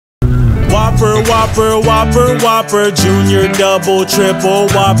Whopper, Whopper, Whopper, Whopper, Junior, Double, Triple,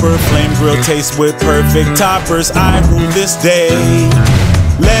 Whopper, Flame Grill taste with perfect toppers. I rule this day.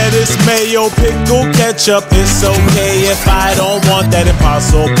 Lettuce, mayo, pickle, ketchup, it's okay if I don't want that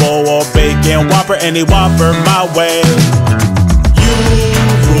Impossible or bacon Whopper, any Whopper my way. You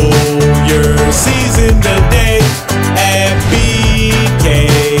rule your season today at BK,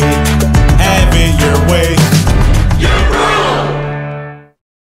 have it your way.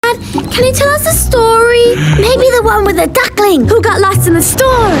 Can you tell us a story? Maybe the one with the duckling who got lost in the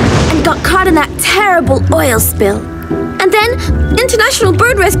storm and got caught in that terrible oil spill. And then International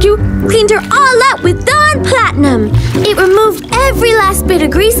Bird Rescue cleaned her all up with Dawn Platinum. It removed every last bit of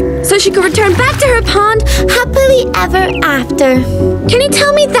grease so she could return back to her pond happily ever after. Can you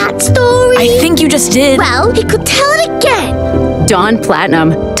tell me that story? I think you just did. Well, he could tell it again. Dawn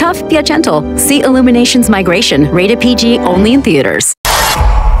Platinum. Tough yet gentle. See Illumination's Migration. Rated PG, only in theaters.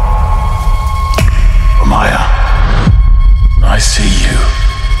 Maya, I see you.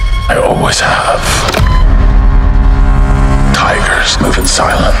 I always have. Tigers move in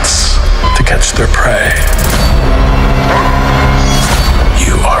silence to catch their prey.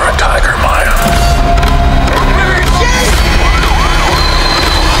 You are a tiger, Maya.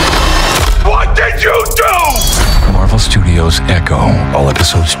 What did you do? Marvel Studios Echo. All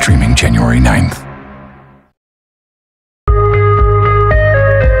episodes streaming January 9th.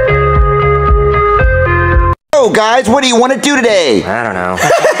 So guys, what do you want to do today? I don't know.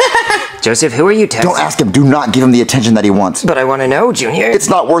 Joseph, who are you texting? Don't ask him. Do not give him the attention that he wants. But I want to know, Junior. It's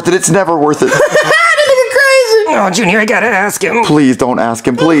not worth it. It's never worth it. That nigga crazy. Oh, Junior, I gotta ask him. Please don't ask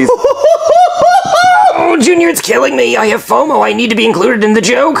him, please. Oh, Junior, it's killing me. I have FOMO. I need to be included in the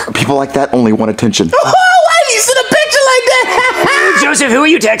joke. People like that only want attention. Oh, why do you send a picture like that? Joseph, who are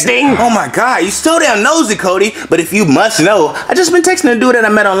you texting? Oh my God, you so damn nosy, Cody. But if you must know, I just been texting a dude that I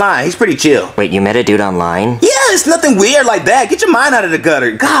met online. He's pretty chill. Wait, you met a dude online? Yeah, it's nothing weird like that. Get your mind out of the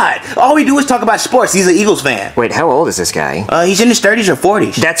gutter. God, all we do is talk about sports. He's an Eagles fan. Wait, how old is this guy? He's in his 30s or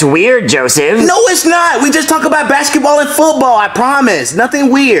 40s. That's weird, Joseph. No, it's not. We just talk about basketball and football, I promise.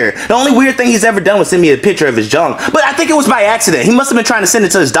 Nothing weird. The only weird thing he's ever done was send me a picture of his junk. But I think it was by accident. He must have been trying to send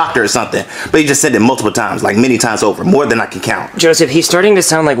it to his doctor or something. But he just sent it multiple times, like many times over. More than I can count. Joseph, he's starting to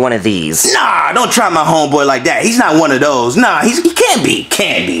sound like one of these. Nah, don't try my homeboy like that. He's not one of those. Nah, he can't be.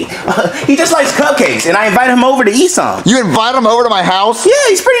 Can't be. He just likes cupcakes, and I invited him over to eat some. You invite him over to my house? Yeah,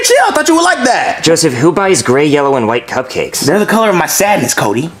 he's pretty chill. I thought you would like that. Joseph, who buys gray, yellow, and white cupcakes? They're the color of my sadness,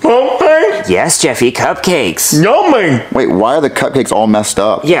 Cody. Okay. Yes, Jeffy, cupcakes. Yummy. Wait, why are the cupcakes all messed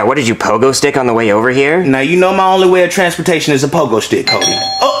up? Yeah, what did you pogo stick on the way over here? Now, you know my only way of transportation is a pogo stick, Cody.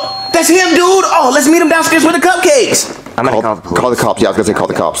 Oh, that's him, dude. Oh, let's meet him downstairs with the cupcakes. I'm gonna call the police. Call the cops. Yeah, I was gonna say call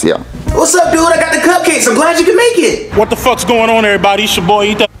the cops, yeah. What's up, dude? I got the cupcakes. I'm glad you can make it. What the fuck's going on, everybody? It's your boy,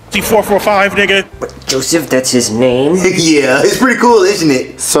 Eat That 445, nigga. What, Joseph, that's his name? Yeah, it's pretty cool, isn't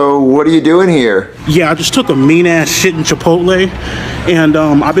it? So, what are you doing here? Yeah, I just took a mean-ass shit in Chipotle, and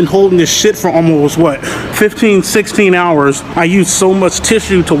I've been holding this shit for almost, 15, 16 hours. I used so much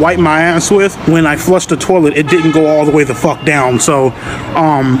tissue to wipe my ass with. When I flushed the toilet, it didn't go all the way the fuck down. So,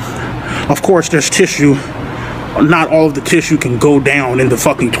 of course, there's tissue. Not all of the tissue can go down in the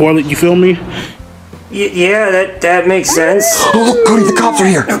fucking toilet, you feel me? Yeah, that makes sense. Oh, look, Cody, the cops are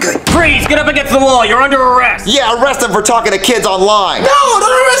here. Okay. Freeze! Get up against the wall! You're under arrest! Yeah, arrest them for talking to kids online. No,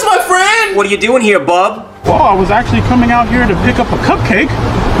 don't arrest my friend. What are you doing here, bub? Well, I was actually coming out here to pick up a cupcake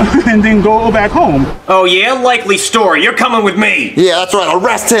and then go back home. Oh yeah? Likely story. You're coming with me! Yeah, that's right,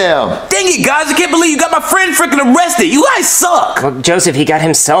 arrest him. Dang it, guys. I can't believe you got my friend freaking arrested. You guys suck. Well, Joseph, he got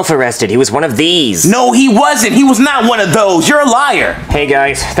himself arrested. He was one of these. No, he wasn't. He was not one of those. You're a liar. Hey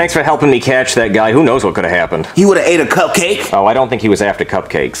guys, thanks for helping me catch that guy. Who knows what could have happened? He would have ate a cupcake. Oh, I don't think he was after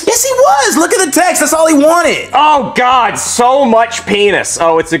cupcakes. Yes, he was. Look at the text. That's all he wanted. Oh god, so much penis.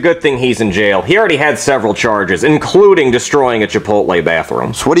 Oh, it's a good thing he's in jail. He already had several charges, including destroying a Chipotle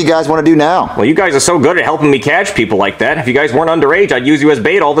bathroom. So what do you guys want to do now? Well, you guys are so good at helping me catch people like that. If you guys weren't underage, I'd use you as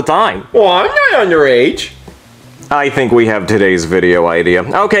bait all the time. Well, I'm not underage. I think we have today's video idea.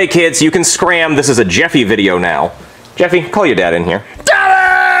 Okay, kids, you can scram. This is a Jeffy video now. Jeffy, call your dad in here.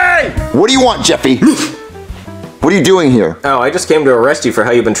 Daddy! What do you want, Jeffy? What are you doing here? Oh, I just came to arrest you for how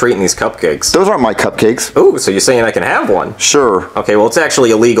you've been treating these cupcakes. Those aren't my cupcakes. Ooh, so you're saying I can have one? Sure. Okay, well, it's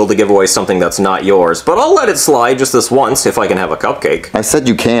actually illegal to give away something that's not yours, but I'll let it slide just this once if I can have a cupcake. I said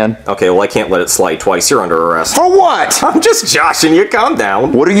you can. Okay, well, I can't let it slide twice. You're under arrest. For what? I'm just joshing you. Calm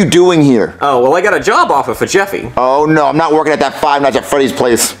down. What are you doing here? Oh, well, I got a job offer for Jeffy. Oh no, I'm not working at that Five Nights at Freddy's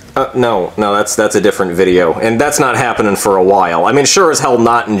place. No, that's a different video, and that's not happening for a while. I mean, sure as hell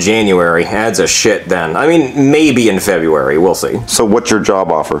not in January. Ads a shit then. I mean, maybe in February. We'll see. So what's your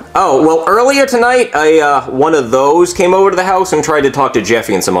job offer? Oh, well, earlier tonight, one of those came over to the house and tried to talk to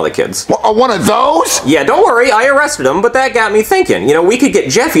Jeffy and some other kids. One of those? Yeah, don't worry, I arrested him, but that got me thinking. You know, we could get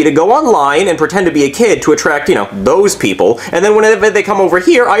Jeffy to go online and pretend to be a kid to attract, you know, those people, and then whenever they come over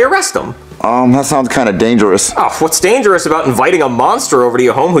here, I arrest them. That sounds kind of dangerous. Oh, what's dangerous about inviting a monster over to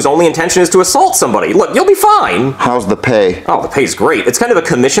your home whose only intention is to assault somebody? Look, you'll be fine. How's the pay? Oh, the pay's great. It's kind of a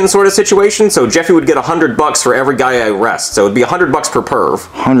commission sort of situation, so Jeffy would get $100 for every guy I arrest, so it'd be $100 per perv.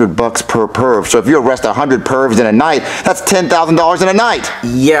 $100 per perv. So if you arrest 100 pervs in a night, that's $10,000 in a night.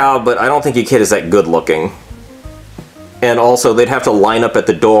 Yeah, but I don't think your kid is that good looking. And also, they'd have to line up at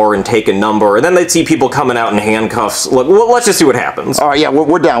the door and take a number, and then they'd see people coming out in handcuffs. Look, well, let's just see what happens. All right, yeah,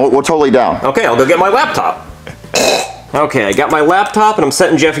 we're down. We're totally down. Okay, I'll go get my laptop. Okay, I got my laptop, and I'm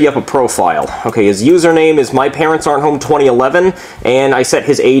setting Jeffy up a profile. Okay, his username is MyParentsAren'tHome2011, and I set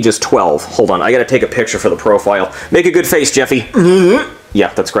his age as 12. Hold on, I gotta take a picture for the profile. Make a good face, Jeffy.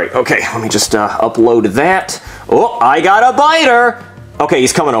 Yeah, that's great. Okay, let me just upload that. Oh, I got a biter! Okay,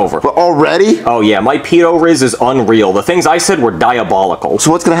 he's coming over. But already? Oh yeah, my pedo riz is unreal. The things I said were diabolical. So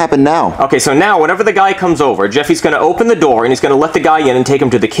what's gonna happen now? Okay, so now whenever the guy comes over, Jeffy's gonna open the door and he's gonna let the guy in and take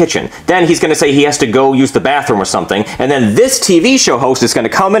him to the kitchen. Then he's gonna say he has to go use the bathroom or something, and then this TV show host is gonna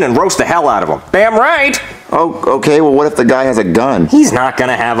come in and roast the hell out of him. Damn right! Oh, okay, well what if the guy has a gun? He's not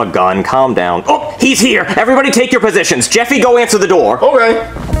gonna have a gun, calm down. Oh, he's here! Everybody take your positions. Jeffy, go answer the door.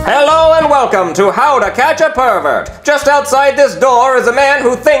 Okay. Hello and welcome to How to Catch a Pervert. Just outside this door is a man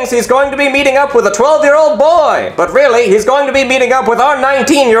who thinks he's going to be meeting up with a 12-year-old boy. But really, he's going to be meeting up with our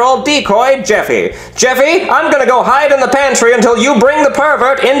 19-year-old decoy, Jeffy. Jeffy, I'm gonna go hide in the pantry until you bring the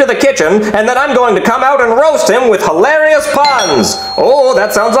pervert into the kitchen, and then I'm going to come out and roast him with hilarious puns. Oh,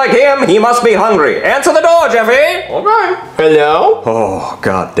 that sounds like him. He must be hungry. Answer the door, Jeffy. Okay. Hello? Oh,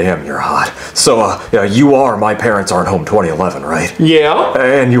 god damn, you're hot. So, you are My Parents Aren't Home 2011, right? Yeah.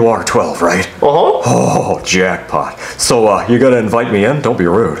 And you are 12, right? Uh-huh. Oh, jackpot. So, you gonna invite me in? Don't be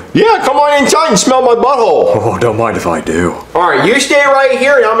rude. Yeah, come on inside and smell my butthole. Oh, don't mind if I do. Alright, you stay right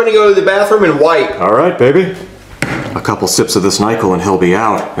here and I'm gonna go to the bathroom and wipe. Alright, baby. A couple sips of this NyQuil and he'll be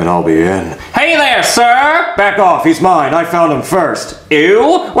out, and I'll be in. Hey there, sir! Back off, he's mine. I found him first. Ew?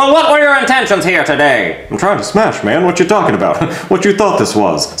 Well, what were your intentions here today? I'm trying to smash, man. What you talking about? What you thought this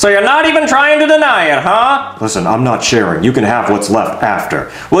was? So you're not even trying to deny it, huh? Listen, I'm not sharing. You can have what's left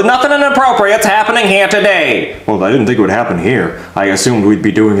after. Well, nothing inappropriate's happening here today. Well, I didn't think it would happen here. I assumed we'd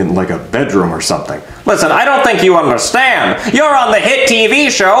be doing it in like a bedroom or something. Listen, I don't think you understand. You're on the hit TV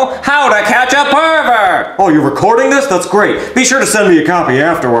show, How to Catch a Pervert! Oh, you're recording this? That's great. Be sure to send me a copy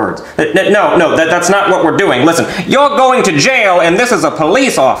afterwards. No, that's not what we're doing. Listen, you're going to jail, and this is a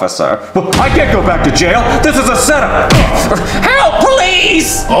police officer. I can't go back to jail. This is a setup. Help,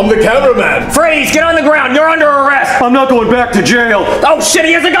 police! I'm the cameraman. Freeze, get on the ground. You're under arrest. I'm not going back to jail. Oh, shit,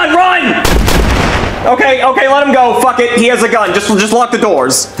 he has a gun. Run! Okay, let him go. Fuck it. He has a gun. Just lock the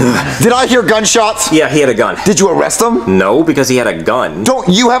doors. Did I hear gunshots? Yeah, he had a gun. Did you arrest him? No, because he had a gun. Don't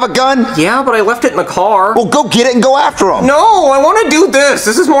you have a gun? Yeah, but I left it in the car. Well, go get it and go after him. No, I want to do this.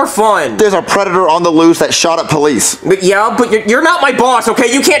 This is more fun. There's a predator on the loose that shot at police. But you're not my boss,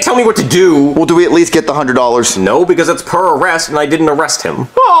 okay? You can't tell me what to do. Well, do we at least get the $100? No, because it's per arrest, and I didn't arrest him.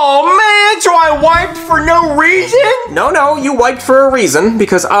 Oh man, so I wiped for no reason? No, you wiped for a reason,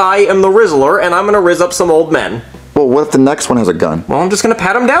 because I am the Rizzler, and I'm gonna rizz up some old men. Well, what if the next one has a gun? Well, I'm just gonna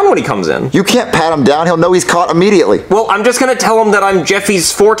pat him down when he comes in. You can't pat him down. He'll know he's caught immediately. Well, I'm just gonna tell him that I'm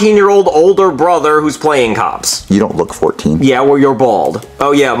Jeffy's 14-year-old older brother who's playing cops. You don't look 14. Yeah, well, you're bald.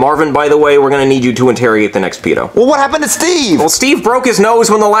 Oh yeah, Marvin, by the way, we're gonna need you to interrogate the next pedo. Well, what happened to Steve? Well, Steve broke his nose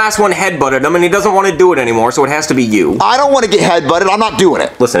when the last one headbutted him, and he doesn't want to do it anymore, so it has to be you. I don't want to get headbutted. I'm not doing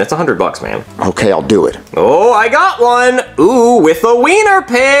it. Listen, it's $100, man. Okay, I'll do it. Oh, I got one. Ooh, with a wiener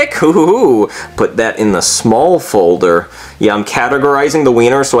pic. Ooh, put that in the small folder. Yeah, I'm categorizing the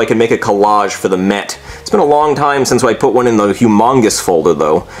wiener so I can make a collage for the Met. It's been a long time since I put one in the humongous folder,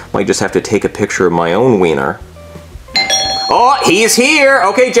 though. Might just have to take a picture of my own wiener. Oh, he's here!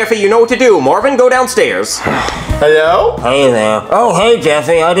 Okay, Jeffy, you know what to do. Marvin, go downstairs. Hello? Hey there. Oh, hey,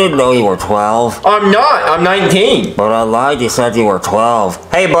 Jeffy. I didn't know you were 12. I'm not. I'm 19. But I lied. You said you were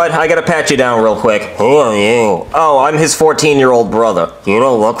 12. Hey, bud, I gotta pat you down real quick. Who are you? Oh, I'm his 14-year-old brother. You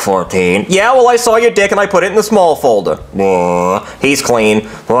don't look 14. Yeah, well, I saw your dick and I put it in the small folder. He's clean.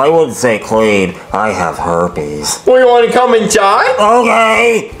 Well, I wouldn't say clean. I have herpes. Well, you want to come inside?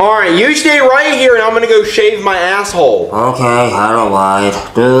 Okay. Alright, you stay right here and I'm gonna go shave my asshole. Okay. Okay, I don't mind.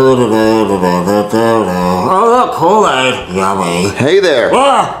 Oh, look, Kool-Aid. Yummy. Hey there.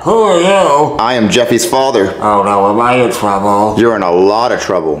 Ah, who are you? I am Jeffy's father. Oh no, am I in trouble? You're in a lot of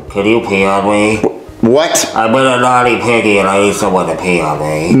trouble. Can you pee on me? What? I've been a naughty piggy and I need someone to pee on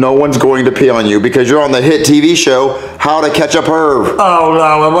me. No one's going to pee on you because you're on the hit TV show, How to Catch a Perv. Oh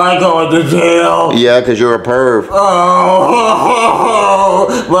no, am I going to jail? Yeah, because you're a perv. Oh,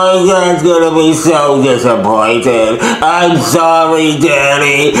 my dad's gonna be so disappointed. I'm sorry,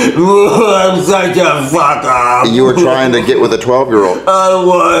 Daddy. I'm such a fuck up. You were trying to get with a 12-year-old. I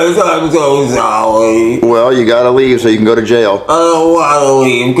was. I'm so sorry. Well, you gotta leave so you can go to jail. I don't want to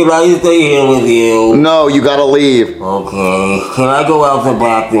leave. Can I stay here with you? No, you gotta leave. Okay. Can I go out the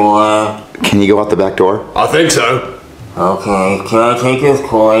back door? Can you go out the back door? I think so. Okay. Can I take this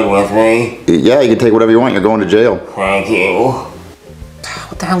coin with me? Yeah, you can take whatever you want. You're going to jail. Thank you.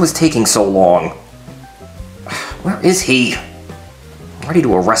 What the hell is taking so long? Where is he? I'm ready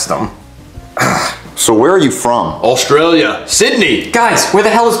to arrest him. So where are you from? Australia. Sydney. Guys, where the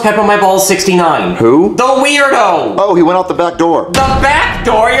hell is Pepper My Balls 69? Who? The weirdo! Oh, he went out the back door. The back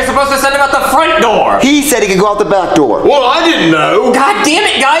door? You're supposed to send him out the front door! He said he could go out the back door. Well, I didn't know. God damn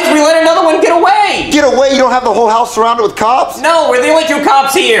it, guys! We let another one get away! Get away, you don't have the whole house surrounded with cops? No, we're the only two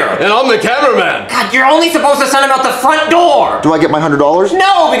cops here! And I'm the cameraman. God, you're only supposed to send him out the front door! Do I get my $100?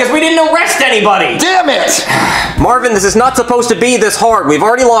 No, because we didn't arrest anybody! Damn it! Marvin, this is not supposed to be this hard. We've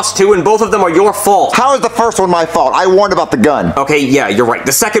already lost two, and both of them are your fault. How is the first one my fault? I warned about the gun. Okay, yeah, you're right.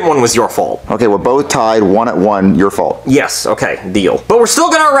 The second one was your fault. Okay, we're both tied, 1-1, your fault. Yes, okay, deal. But we're still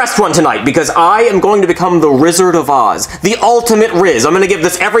gonna arrest one tonight, because I am going to become the Wizard of Oz. The ultimate Riz. I'm gonna give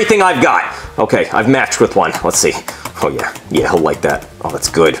this everything I've got. Okay, I've matched with one. Let's see. Oh, yeah. Yeah, he'll like that. Oh, that's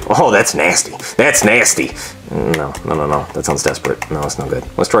good. Oh, that's nasty. That's nasty. No. That sounds desperate. No, that's not good.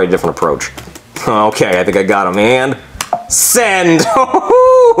 Let's try a different approach. Okay, I think I got him. And send.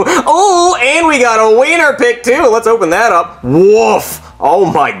 Oh, and we got a wiener pic, too. Let's open that up. Woof. Oh,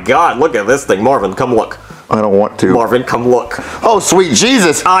 my God. Look at this thing. Marvin, come look. I don't want to. Marvin, come look. Oh, sweet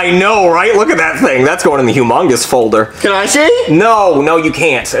Jesus. I know, right? Look at that thing. That's going in the humongous folder. Can I see? No, you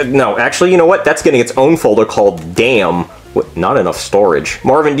can't. No, actually, you know what? That's getting its own folder called Damn. What, not enough storage.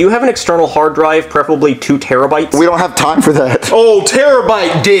 Marvin, do you have an external hard drive, preferably 2 terabytes? We don't have time for that. Oh,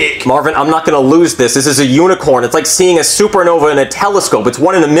 terabyte dick. Marvin, I'm not gonna lose this. This is a unicorn. It's like seeing a supernova in a telescope. It's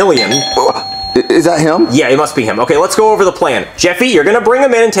 1 in a million. Is that him? Yeah, it must be him. Okay, let's go over the plan. Jeffy, you're gonna bring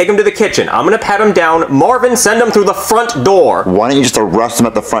him in and take him to the kitchen. I'm gonna pat him down. Marvin, send him through the front door. Why don't you just arrest him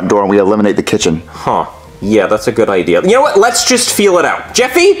at the front door and we eliminate the kitchen? Huh. Yeah, that's a good idea. You know what? Let's just feel it out.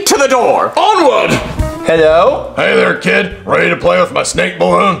 Jeffy, to the door. Onward. Hello? Hey there, kid. Ready to play with my snake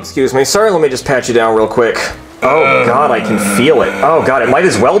balloon? Excuse me, sir. Let me just pat you down real quick. Oh, God, I can feel it. Oh, God, it might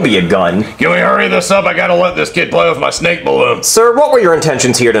as well be a gun. Can we hurry this up? I gotta let this kid play with my snake balloon. Sir, what were your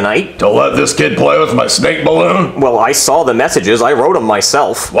intentions here tonight? To let this kid play with my snake balloon? Well, I saw the messages. I wrote them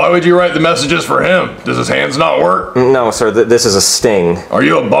myself. Why would you write the messages for him? Does his hands not work? No, sir, this is a sting. Are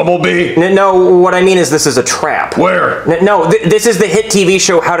you a bumblebee? No, what I mean is this is a trap. Where? No, this is the hit TV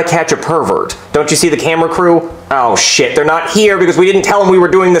show How to Catch a Pervert. Don't you see the camera crew? Oh, shit, they're not here because we didn't tell them we were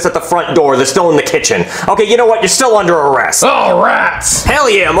doing this at the front door. They're still in the kitchen. Okay, you know what? You're still under arrest. Oh, rats! Hell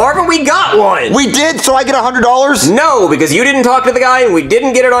yeah, Marvin, we got one! We did, so I get $100? No, because you didn't talk to the guy and we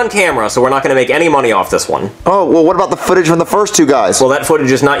didn't get it on camera, so we're not going to make any money off this one. Oh, well, what about the footage from the first 2 guys? Well, that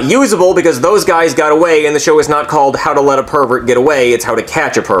footage is not usable because those guys got away and the show is not called How to Let a Pervert Get Away, it's How to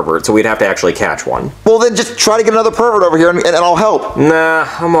Catch a Pervert, so we'd have to actually catch one. Well, then just try to get another pervert over here and I'll help. Nah,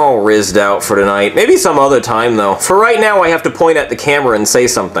 I'm all rizzed out for tonight. Maybe some other time, though. For right now, I have to point at the camera and say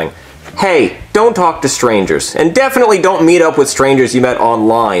something. Hey, don't talk to strangers, and definitely don't meet up with strangers you met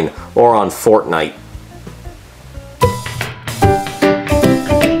online or on Fortnite.